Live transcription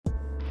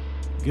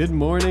Good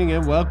morning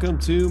and welcome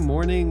to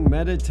Morning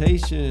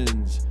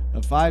Meditations,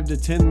 a 5 to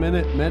 10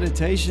 minute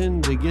meditation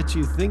to get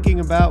you thinking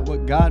about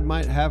what God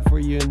might have for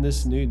you in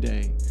this new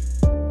day.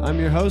 I'm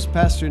your host,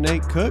 Pastor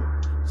Nate Cook,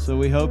 so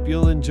we hope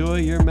you'll enjoy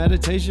your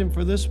meditation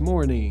for this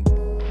morning.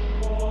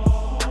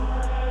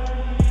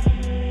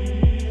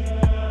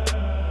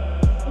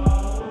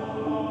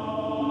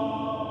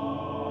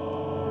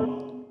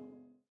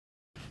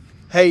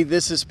 Hey,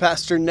 this is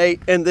Pastor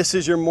Nate, and this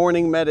is your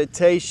morning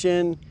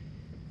meditation.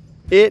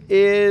 It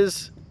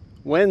is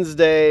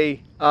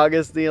Wednesday,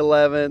 August the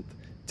 11th,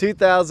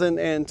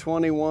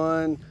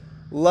 2021.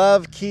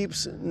 Love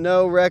keeps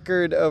no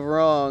record of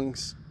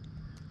wrongs.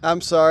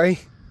 I'm sorry.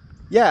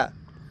 Yeah,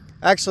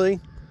 actually,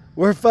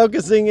 we're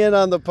focusing in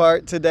on the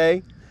part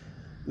today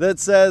that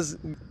says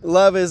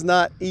love is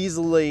not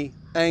easily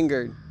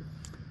angered.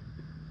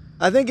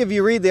 I think if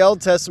you read the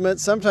Old Testament,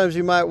 sometimes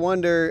you might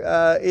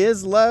wonder,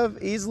 is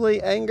love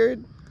easily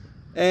angered?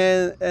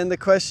 And the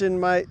question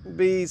might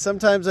be,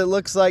 sometimes it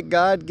looks like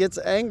God gets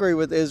angry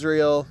with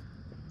Israel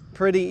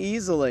pretty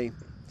easily.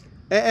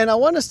 And I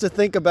want us to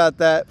think about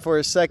that for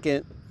a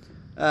second.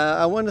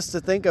 I want us to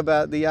think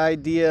about the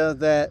idea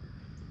that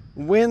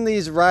when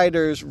these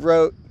writers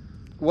wrote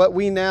what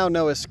we now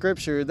know as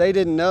Scripture, they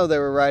didn't know they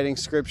were writing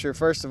Scripture,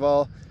 first of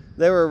all.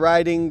 They were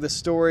writing the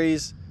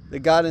stories that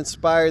God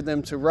inspired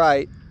them to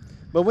write.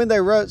 But when they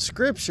wrote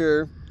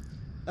Scripture,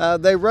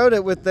 they wrote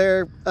it with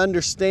their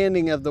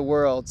understanding of the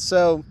world.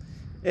 So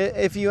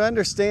if you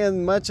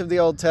understand much of the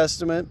Old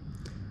Testament,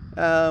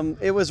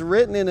 it was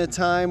written in a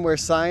time where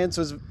science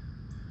was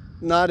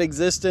not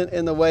existent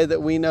in the way that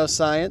we know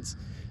science.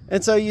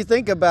 And so you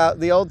think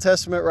about the Old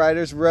Testament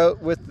writers wrote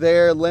with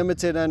their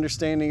limited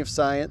understanding of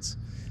science.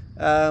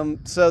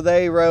 So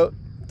they wrote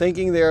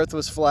thinking the earth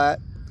was flat.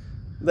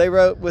 They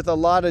wrote with a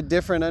lot of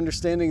different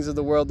understandings of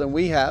the world than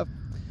we have.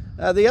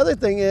 The other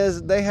thing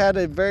is they had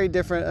a very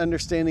different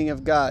understanding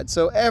of God.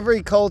 So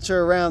every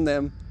culture around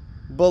them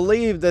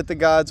believed that the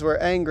gods were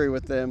angry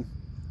with them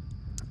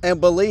and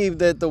believed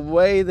that the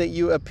way that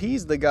you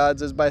appease the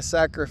gods is by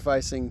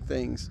sacrificing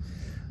things.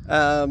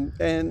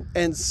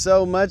 And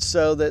so much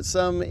so that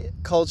some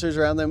cultures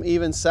around them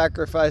even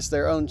sacrificed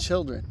their own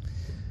children.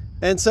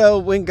 And so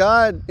when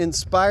God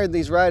inspired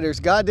these writers,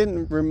 God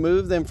didn't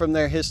remove them from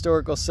their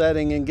historical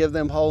setting and give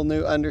them whole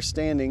new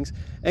understandings.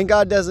 And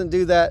God doesn't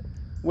do that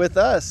with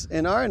us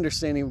in our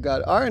understanding of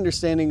God. Our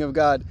understanding of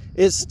God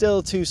is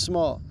still too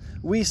small.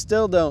 We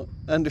still don't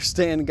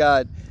understand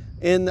God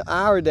in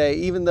our day,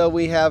 even though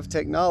we have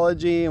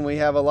technology and we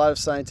have a lot of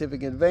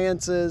scientific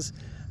advances.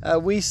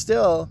 We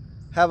still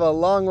have a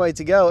long way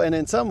to go, and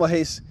in some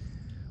ways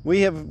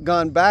we have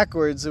gone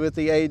backwards with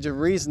the age of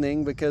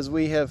reasoning because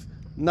we have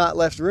not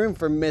left room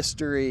for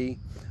mystery.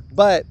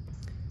 But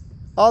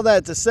all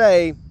that to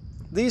say,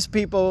 these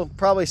people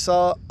probably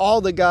saw all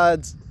the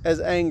gods as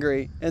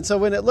angry. And so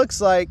when it looks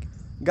like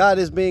God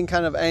is being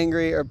kind of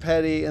angry or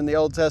petty in the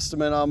Old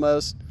Testament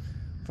almost,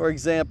 for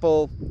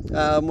example,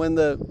 when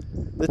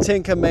the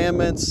Ten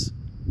Commandments,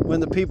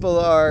 when the people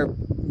are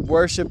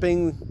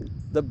worshiping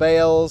the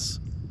Baals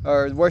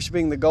or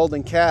worshiping the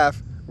golden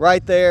calf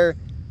right there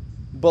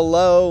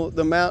below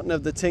the mountain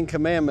of the Ten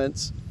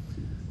Commandments,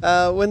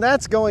 when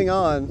that's going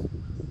on,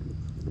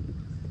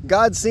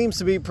 God seems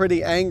to be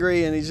pretty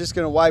angry and he's just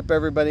going to wipe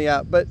everybody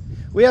out. But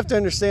we have to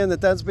understand that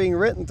that's being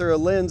written through a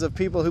lens of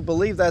people who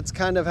believe that's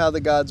kind of how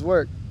the gods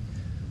work.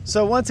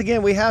 So once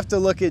again, we have to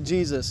look at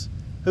Jesus,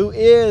 who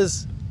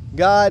is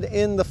God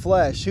in the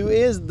flesh, who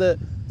is the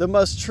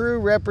most true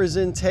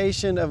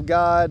representation of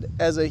God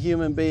as a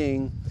human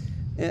being.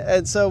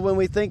 And so when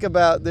we think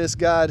about this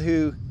God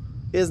who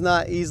is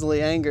not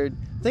easily angered,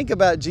 think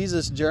about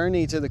Jesus'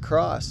 journey to the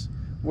cross,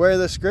 where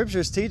the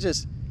scriptures teach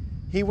us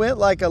he went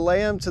like a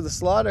lamb to the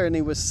slaughter and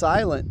he was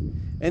silent.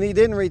 And he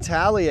didn't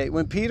retaliate.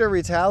 When Peter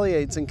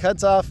retaliates and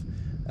cuts off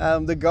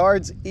the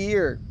guard's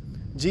ear,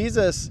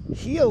 Jesus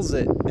heals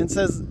it and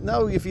says,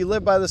 no, if you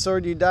live by the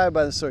sword, you die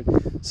by the sword.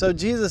 So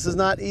Jesus is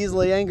not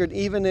easily angered,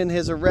 even in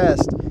his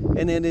arrest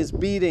and in his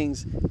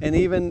beatings. And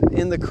even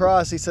in the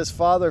cross, he says,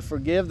 Father,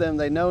 forgive them.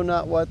 They know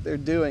not what they're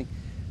doing.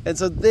 And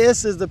so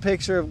this is the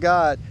picture of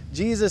God.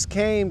 Jesus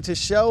came to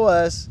show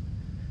us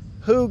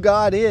who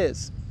God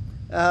is.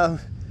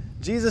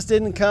 Jesus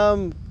didn't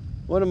come.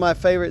 One of my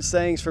favorite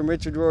sayings from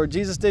Richard Rohr,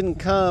 Jesus didn't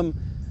come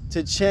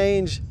to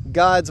change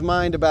God's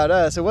mind about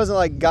us. It wasn't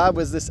like God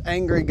was this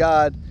angry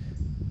God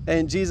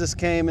and Jesus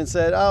came and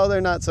said, oh,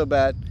 they're not so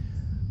bad.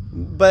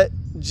 But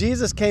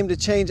Jesus came to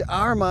change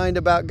our mind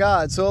about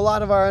God. So a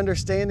lot of our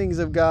understandings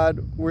of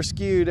God were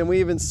skewed, and we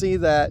even see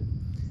that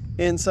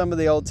in some of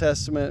the Old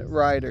Testament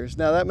writers.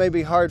 Now that may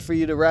be hard for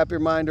you to wrap your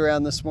mind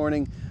around this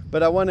morning,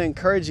 but I want to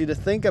encourage you to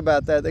think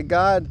about that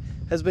God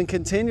has been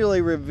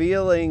continually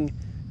revealing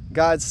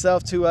God's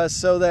self to us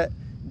so that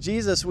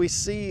Jesus, we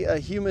see a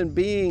human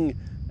being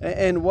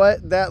and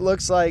what that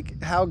looks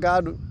like, how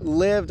God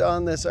lived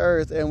on this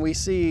earth, and we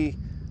see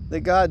that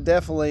God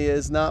definitely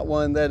is not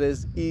one that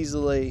is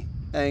easily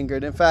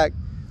angered. In fact,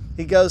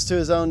 he goes to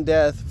his own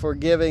death,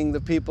 forgiving the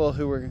people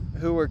who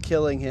were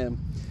killing him.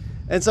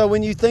 And so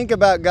when you think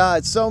about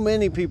God, so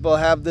many people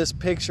have this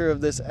picture of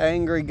this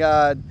angry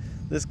God,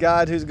 this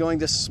God who's going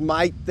to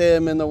smite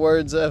them, in the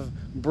words of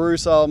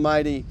Bruce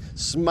Almighty,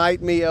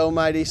 "Smite me, O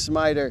mighty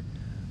smiter."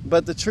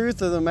 But the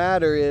truth of the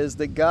matter is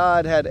that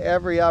God had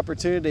every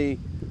opportunity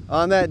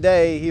on that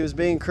day he was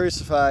being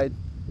crucified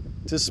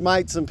to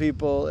smite some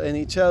people, and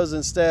he chose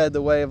instead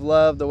the way of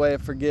love, the way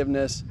of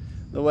forgiveness,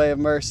 the way of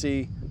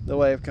mercy, the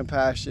way of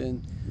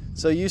compassion.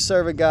 So you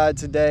serve a God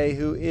today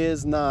who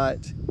is not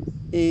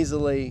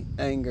easily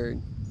angered.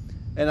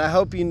 And I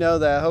hope you know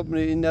that. I hope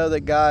you know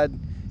that God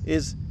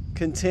is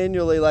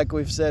continually, like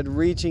we've said,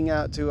 reaching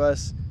out to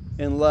us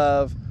in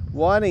love,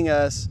 wanting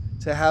us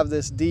to have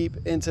this deep,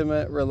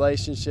 intimate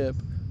relationship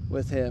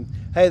with him.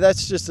 Hey,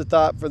 that's just a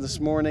thought for this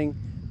morning,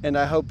 and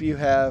I hope you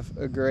have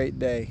a great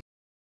day.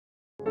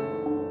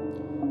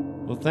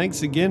 Well,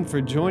 thanks again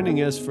for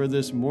joining us for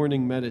this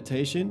morning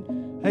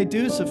meditation. Hey,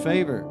 do us a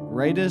favor,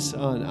 rate us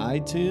on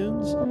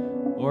iTunes,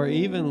 or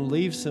even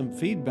leave some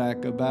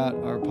feedback about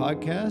our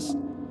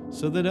podcast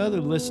so that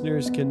other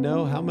listeners can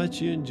know how much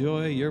you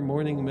enjoy your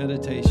morning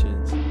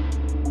meditations.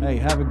 Hey,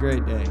 have a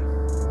great day.